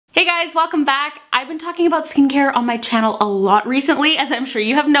Hey guys, welcome back. I've been talking about skincare on my channel a lot recently, as I'm sure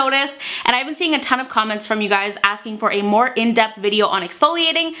you have noticed, and I've been seeing a ton of comments from you guys asking for a more in-depth video on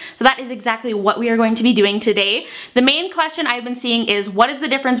exfoliating, so that is exactly what we are going to be doing today. The main question I've been seeing is, what is the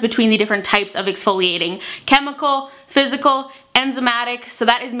difference between the different types of exfoliating? Chemical, physical, enzymatic, so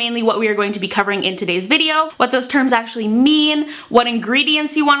that is mainly what we are going to be covering in today's video. What those terms actually mean, what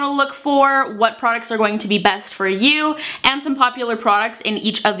ingredients you want to look for, what products are going to be best for you, and some popular products in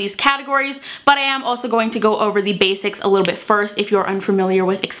each of these categories, but I am also going to go over the basics a little bit first if you're unfamiliar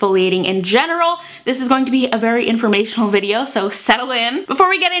with exfoliating in general. This is going to be a very informational video, so settle in. Before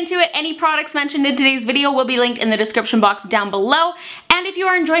we get into it, any products mentioned in today's video will be linked in the description box down below, and if you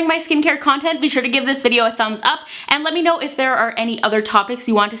are enjoying my skincare content, be sure to give this video a thumbs up and let me know if there are any other topics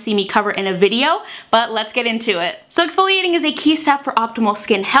you want to see me cover in a video, but let's get into it. So exfoliating is a key step for optimal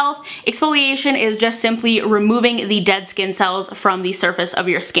skin health. Exfoliation is just simply removing the dead skin cells from the surface of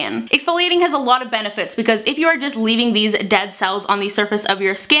your skin. Exfoliating has a lot of benefits because if you are just leaving these dead cells on the surface of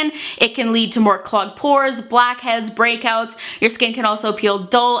your skin, it can lead to more clogged pores, blackheads, breakouts. Your skin can also appear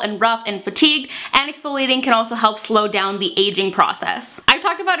dull and rough and fatigued, and exfoliating can also help slow down the aging process. I've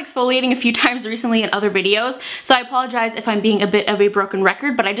talked about exfoliating a few times recently in other videos, so I apologize if I'm being a bit of a broken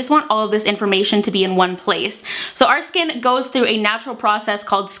record, but I just want all of this information to be in one place. So our skin goes through a natural process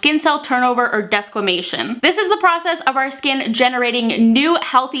called skin cell turnover or desquamation. This is the process of our skin generating new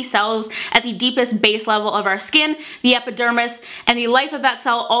healthy cells at the deepest base level of our skin, the epidermis, and the life of that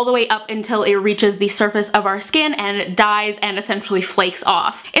cell all the way up until it reaches the surface of our skin and dies and essentially flakes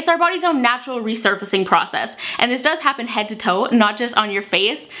off. It's our body's own natural resurfacing process, and this does happen head to toe, not just on your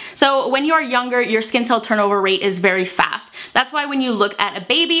face. So when you are younger, your skin cell turnover rate is very fast. That's why when you look at a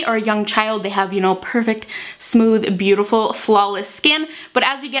baby or a young child, they have, perfect, smooth, beautiful, flawless skin. But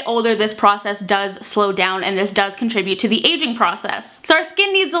as we get older, this process does slow down, and this does contribute to the aging process. So our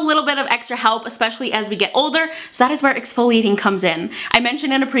skin needs a little bit of extra help, especially as we get older, so that is where exfoliating comes in. I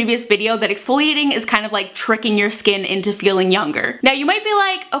mentioned in a previous video that exfoliating is kind of like tricking your skin into feeling younger. Now you might be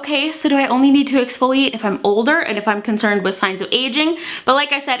like, okay, so do I only need to exfoliate if I'm older and if I'm concerned with signs of aging? But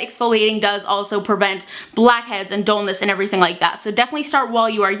like I said, exfoliating does also prevent blackheads and dullness and everything like that. So definitely start while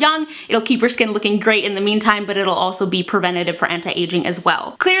you are young. It'll keep your skin looking great in the meantime, but it'll also be preventative for anti-aging as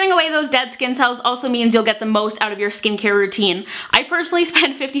well. Clearing away those dead skin cells also means you'll get the most out of your skincare routine. I personally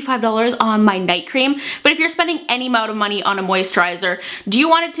spend $55 on my night cream, but if you're spending any amount of money on a moisturizer, do you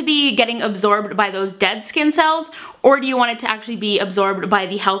want it to be getting absorbed by those dead skin cells, or do you want it to actually be absorbed by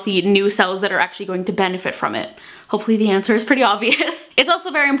the healthy new cells that are actually going to benefit from it? Hopefully the answer is pretty obvious. It's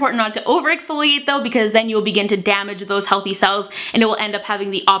also very important not to over exfoliate though, because then you'll begin to damage those healthy cells and it will end up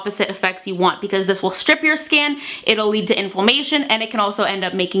having the opposite effects you want, because this will strip your skin, it'll lead to inflammation, and it can also end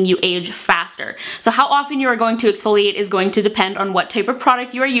up making you age faster. So how often you are going to exfoliate is going to depend on what type of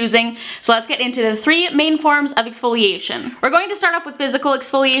product you are using. So let's get into the three main forms of exfoliation. We're going to start off with physical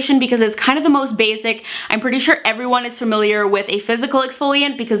exfoliation because it's kind of the most basic. I'm pretty sure everyone is familiar with a physical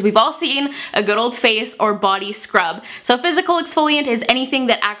exfoliant because we've all seen a good old face or body scrub. So physical exfoliant is anything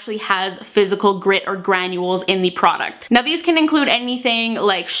that actually has physical grit or granules in the product. Now these can include anything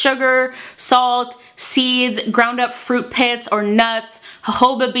like sugar, salt, seeds, ground up fruit pits or nuts,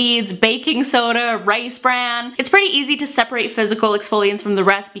 jojoba beads, baking soda, rice bran. It's pretty easy to separate physical exfoliants from the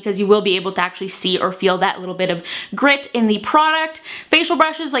rest because you will be able to actually see or feel that little bit of grit in the product. Facial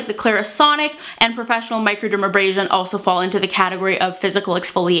brushes like the Clarisonic and professional microdermabrasion also fall into the category of physical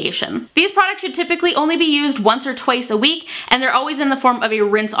exfoliation. These products should typically only be used once or twice a week, and they're always in the form of a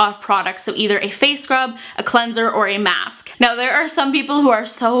rinse off product, so either a face scrub, a cleanser, or a mask. Now there are some people who are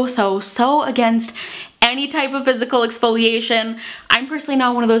so against any type of physical exfoliation. I'm personally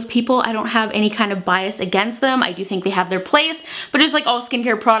not one of those people. I don't have any kind of bias against them. I do think they have their place, but just like all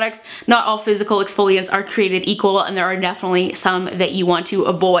skincare products, not all physical exfoliants are created equal, and there are definitely some that you want to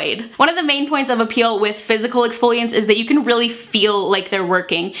avoid. One of the main points of appeal with physical exfoliants is that you can really feel like they're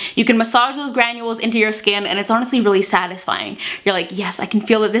working. You can massage those granules into your skin, and it's honestly really satisfying. You're like, yes, I can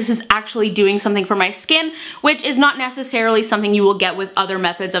feel that this is actually doing something for my skin, which is not necessarily something you will get with other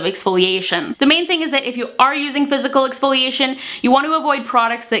methods of exfoliation. The main thing is that if you are using physical exfoliation, you want to avoid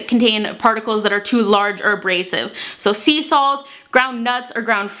products that contain particles that are too large or abrasive. So sea salt, ground nuts, or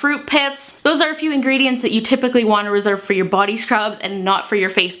ground fruit pits. Those are a few ingredients that you typically want to reserve for your body scrubs and not for your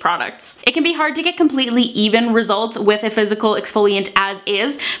face products. It can be hard to get completely even results with a physical exfoliant as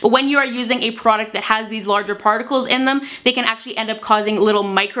is, but when you are using a product that has these larger particles in them, they can actually end up causing little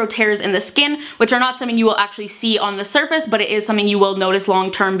micro tears in the skin, which are not something you will actually see on the surface, but it is something you will notice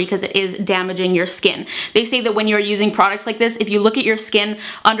long term because it is damaging your skin. They say that when you are using products like this, if you look at your skin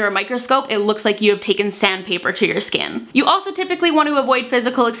under a microscope, it looks like you have taken sandpaper to your skin. You also typically typically want to avoid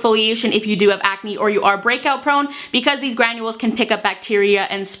physical exfoliation if you do have acne or you are breakout prone, because these granules can pick up bacteria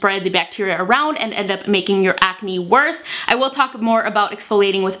and spread the bacteria around and end up making your acne worse. I will talk more about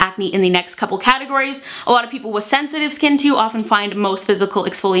exfoliating with acne in the next couple categories. A lot of people with sensitive skin too often find most physical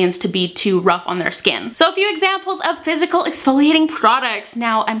exfoliants to be too rough on their skin. So a few examples of physical exfoliating products.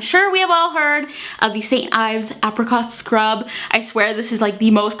 Now, I'm sure we have all heard of the St. Ives Apricot Scrub. I swear this is like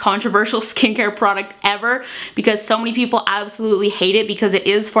the most controversial skincare product ever because so many people absolutely hate it because it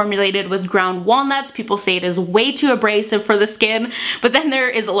is formulated with ground walnuts. People say it is way too abrasive for the skin, but then there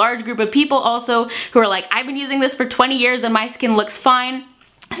is a large group of people also who are like, I've been using this for 20 years and my skin looks fine.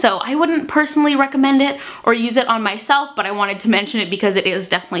 So I wouldn't personally recommend it or use it on myself, but I wanted to mention it because it is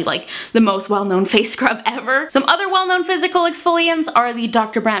definitely like the most well-known face scrub ever. Some other well-known physical exfoliants are the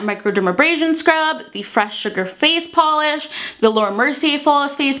Dr. Brandt Microdermabrasion Scrub, the Fresh Sugar Face Polish, the Laura Mercier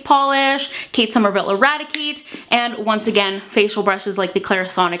Flawless Face Polish, Kate Somerville Eradicate, and once again, facial brushes like the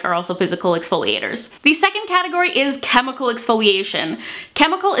Clarisonic are also physical exfoliators. The second category is chemical exfoliation.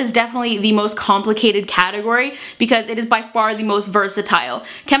 Chemical is definitely the most complicated category because it is by far the most versatile.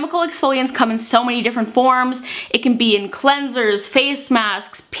 Chemical exfoliants come in so many different forms. It can be in cleansers, face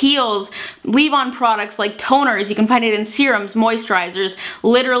masks, peels, leave-on products like toners. You can find it in serums, moisturizers,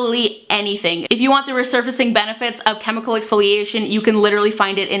 literally anything. If you want the resurfacing benefits of chemical exfoliation, you can literally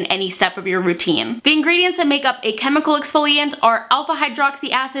find it in any step of your routine. The ingredients that make up a chemical exfoliant are alpha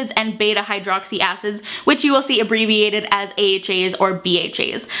hydroxy acids and beta hydroxy acids, which you will see abbreviated as AHAs or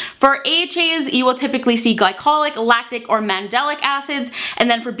BHAs. For AHAs, you will typically see glycolic, lactic, or mandelic acids,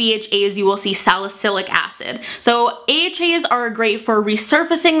 and then for BHAs you will see salicylic acid. So AHAs are great for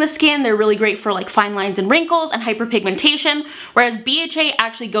resurfacing the skin. They're really great for like fine lines and wrinkles and hyperpigmentation, whereas BHA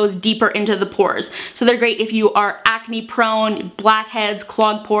actually goes deeper into the pores. So they're great if you are acne prone, blackheads,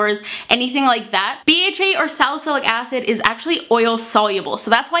 clogged pores, anything like that. BHA or salicylic acid is actually oil soluble,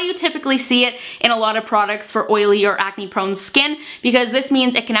 so that's why you typically see it in a lot of products for oily or acne prone skin, because this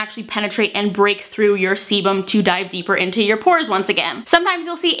means it can actually penetrate and break through your sebum to dive deeper into your pores once again. Sometimes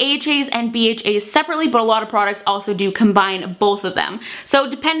you'll see AHAs and BHAs separately, but a lot of products also do combine both of them. So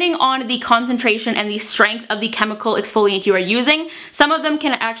depending on the concentration and the strength of the chemical exfoliant you are using, some of them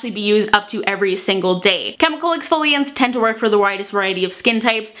can actually be used up to every single day. Chemical exfoliants tend to work for the widest variety of skin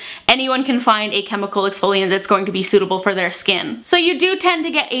types. Anyone can find a chemical exfoliant that's going to be suitable for their skin. So you do tend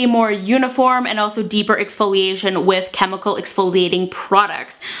to get a more uniform and also deeper exfoliation with chemical exfoliating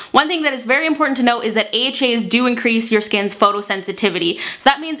products. One thing that is very important to note is that AHAs do increase your skin's photosensitivity. So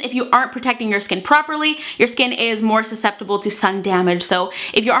that means if you aren't protecting your skin properly, your skin is more susceptible to sun damage. So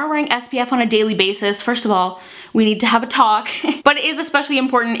if you are wearing SPF on a daily basis, first of all, we need to have a talk. But it is especially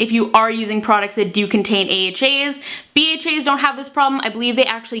important if you are using products that do contain AHAs. BHAs don't have this problem. I believe they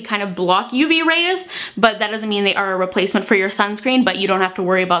actually kind of block UV rays, but that doesn't mean they are a replacement for your sunscreen, but you don't have to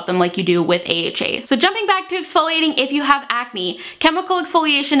worry about them like you do with AHA. So jumping back to exfoliating if you have acne, chemical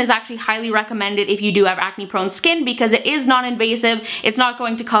exfoliation is actually highly recommended if you do have acne prone skin because it is non-invasive. It's not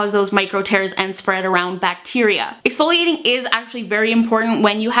going to cause those micro tears and spread around bacteria. Exfoliating is actually very important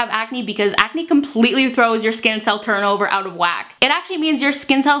when you have acne because acne completely throws your skin cell turnover out of whack. It actually means your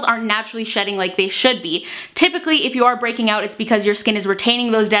skin cells aren't naturally shedding like they should be. Typically, if you are breaking out, it's because your skin is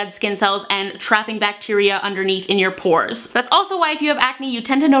retaining those dead skin cells and trapping bacteria underneath in your pores. That's also why if you have acne, you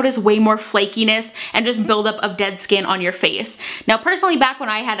tend to notice way more flakiness and just buildup of dead skin on your face. Now personally, back when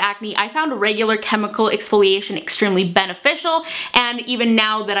I had acne, I found regular chemical exfoliation extremely beneficial, and even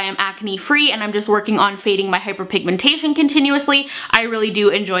now that I am acne free and I'm just working on fading my hyperpigmentation continuously, I really do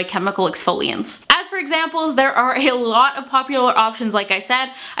enjoy chemical exfoliants. As for examples, there are a lot of popular options like I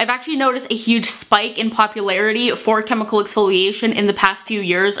said. I've actually noticed a huge spike in popularity for chemical exfoliation in the past few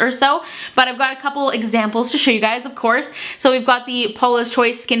years or so, but I've got a couple examples to show you guys, of course. So we've got the Paula's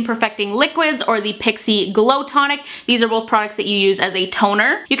Choice Skin Perfecting Liquids or the Pixie Glow Tonic. These are both products that you use as a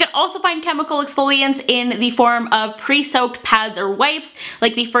toner. You can also find chemical exfoliants in the form of pre-soaked pads or wipes,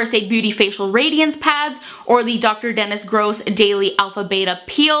 like the First Aid Beauty Facial Radiance pads or the Dr. Dennis Gross Daily Alpha Beta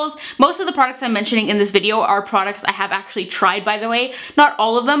Peels. Most of the products I'm mentioning in this video are products I have actually tried, by the way. Not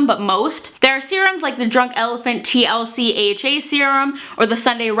all of them, but most. There are serums like the Drunk Elephant TLC AHA serum or the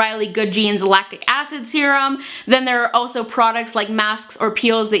Sunday Riley Good Genes Lactic Acid serum. Then there are also products like masks or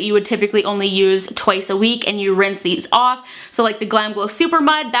peels that you would typically only use twice a week and you rinse these off. So like the Glam Glow Super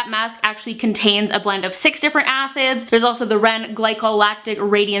Mud, that mask actually contains a blend of 6 different acids. There's also the Ren Glycol Lactic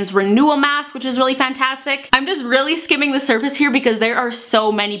Radiance Renewal Mask, which is really fantastic. I'm just really skimming the surface here because there are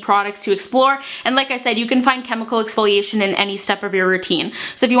so many products to explore, and like I said, you can find chemical exfoliation in any step of your routine.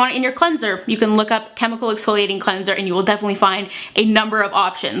 So if you want it in your cleanser, you can look up chemical exfoliating cleanser and you will definitely find a number of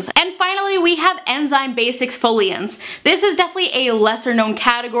options. And finally, we have enzyme-based exfoliants. This is definitely a lesser known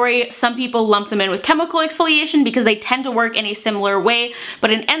category. Some people lump them in with chemical exfoliation because they tend to work in a similar way,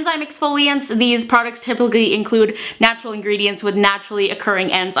 but in enzyme exfoliants, these products typically include natural ingredients with naturally occurring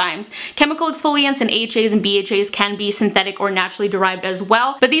enzymes. Chemical exfoliants and AHAs and BHAs can be synthetic or naturally derived as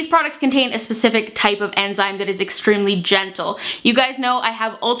well, but these products contain a specific type of enzyme that is extremely gentle. You guys know I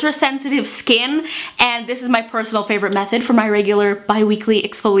have ultra sensitive skin, and this is my personal favorite method for my regular bi-weekly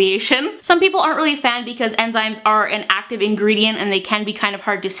exfoliation. Some people aren't really a fan because enzymes are an active ingredient and they can be kind of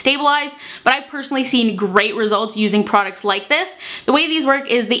hard to stabilize, but I've personally seen great results using products like this. The way these work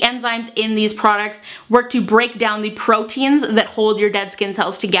is the enzymes in these products work to break down the proteins that hold your dead skin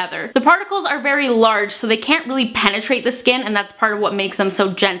cells together. The particles are very large, so they can't really penetrate the skin, and that's part of what makes them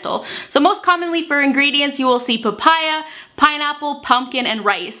so gentle. So most commonly for ingredients, you will see papaya, pineapple, pumpkin, and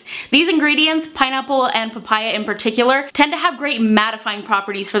rice. These ingredients, pineapple and papaya in particular, tend to have great mattifying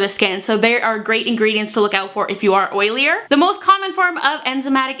properties for the skin, so they are great ingredients to look out for if you are oilier. The most common form of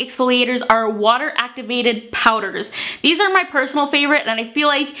enzymatic exfoliators are water-activated powders. These are my personal favorite, and I feel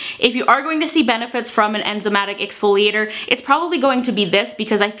like if you are going to see benefits from an enzymatic exfoliator, it's probably going to be this,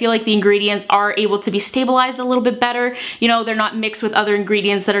 because I feel like the ingredients are able to be stabilized a little bit better. You know, they're not mixed with other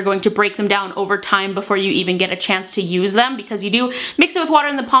ingredients that are going to break them down over time before you even get a chance to use them, because you do mix it with water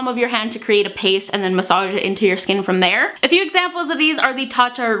in the palm of your hand to create a paste and then massage it into your skin from there. A few examples of these are the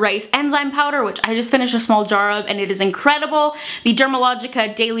Tatcha rice enzyme powder, which I just finished a small jar of and it is incredible. The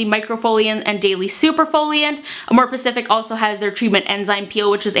Dermalogica daily microfoliant and daily superfoliant. More Pacific also has their treatment enzyme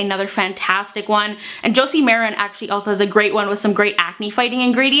peel, which is another fantastic one. And Josie Maran actually also has a great one with some great acne fighting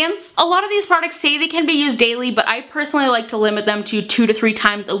ingredients. A lot of these products say they can be used daily, but I personally like to limit them to 2 to 3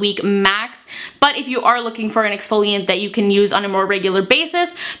 times a week max. But if you are looking for an exfoliant that you can use on a more regular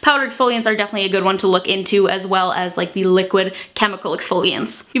basis, powder exfoliants are definitely a good one to look into, as well as like the liquid chemical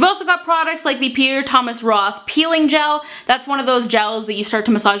exfoliants. You've also got products like the Peter Thomas Roth peeling gel. That's one of those gels that you start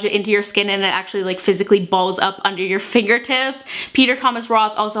to massage it into your skin and it actually like physically balls up under your fingertips. Peter Thomas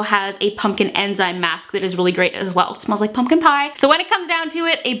Roth also has a pumpkin enzyme mask that is really great as well. It smells like pumpkin pie. So when it comes down to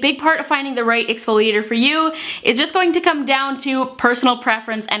it, a big part of finding the right exfoliator for you is just going to come down to personal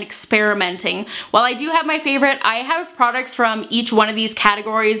preference and experimenting. While I do have my favorite, I have products from each one of these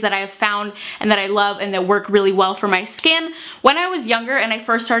categories that I have found and that I love and that work really well for my skin. When I was younger and I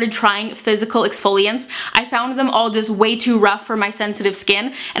first started trying physical exfoliants, I found them all just way too rough for my sensitive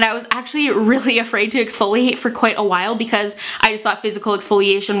skin, and I was actually really afraid to exfoliate for quite a while because I just thought physical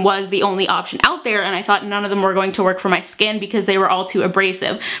exfoliation was the only option out there, and I thought none of them were going to work for my skin because they were all too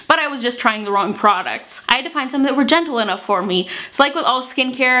abrasive. But I was just trying the wrong products. I had to find some that were gentle enough for me. So like with all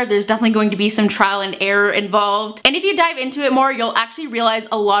skincare, there's definitely going to be some trial and error involved. And if you dive into it more, you'll actually realize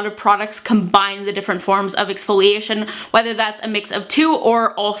a lot of products combine the different forms of exfoliation, whether that's a mix of 2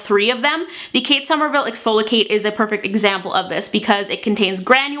 or all 3 of them. The Kate Somerville Exfolicate is a perfect example of this because it contains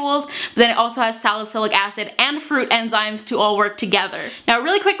granules, but then it also has salicylic acid and fruit enzymes to all work together. Now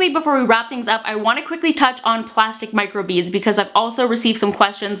really quickly before we wrap things up, I want to quickly touch on plastic microbeads because I've also received some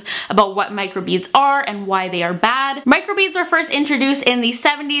questions about what microbeads are and why they are bad. Microbeads were first introduced in the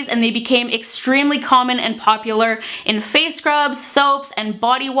 70s and they became extremely common and popular in face scrubs, soaps, and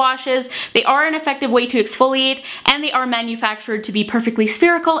body washes. They are an effective way to exfoliate, and they are manufactured to be perfectly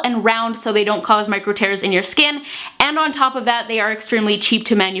spherical and round so they don't cause micro tears in your skin. And on top of that, they are extremely cheap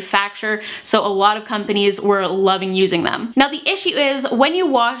to manufacture, so a lot of companies were loving using them. Now the issue is when you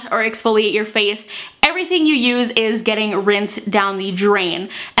wash or exfoliate your face, everything you use is getting rinsed down the drain,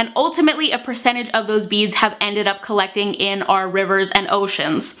 and ultimately a percentage of those beads have ended up collecting in our rivers and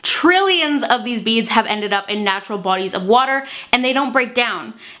oceans. Trillions of these beads have ended up in natural bodies of water, and they don't break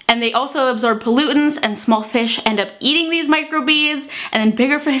down. And they also absorb pollutants, and small fish end up eating these microbeads, and then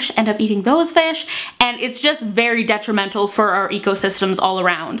bigger fish end up eating those fish, and it's just very detrimental for our ecosystems all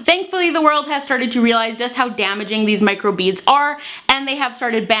around. Thankfully, the world has started to realize just how damaging these microbeads are, and they have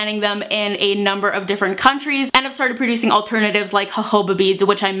started banning them in a number of different countries, and have started producing alternatives like jojoba beads,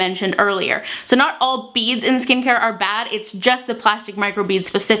 which I mentioned earlier. So not all beads in skincare are bad, it's just the plastic microbeads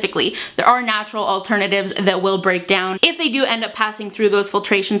specifically. There are natural alternatives that will break down if they do end up passing through those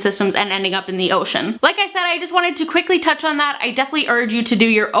filtration systems and ending up in the ocean. Like I said, I just wanted to quickly touch on that. I definitely urge you to do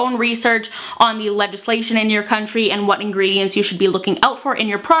your own research on the legislation in your country and what ingredients you should be looking out for in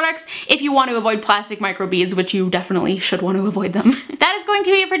your products if you want to avoid plastic microbeads, which you definitely should want to avoid them. That is going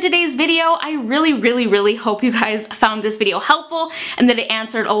to be it for today's video. I really really hope you guys found this video helpful and that it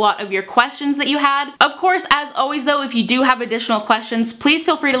answered a lot of your questions that you had. Of course, as always though, if you do have additional questions, please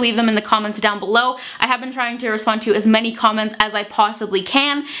feel free to leave them in the comments down below. I have been trying to respond to as many comments as I possibly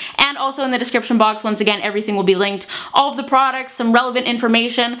can, and also in the description box, once again, everything will be linked. All of the products, some relevant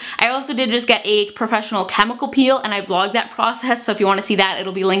information. I also did just get a professional chemical peel and I vlogged that process, so if you want to see that,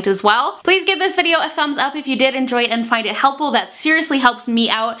 it'll be linked as well. Please give this video a thumbs up if you did enjoy it and find it helpful. That seriously helps me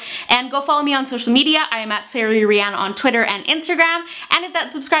out. And go follow me on social media. I am at SariReanna on Twitter and Instagram. And hit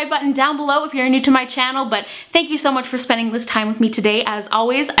that subscribe button down below if you're new to my channel. But thank you so much for spending this time with me today. As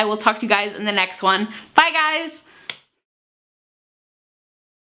always, I will talk to you guys in the next one. Bye guys!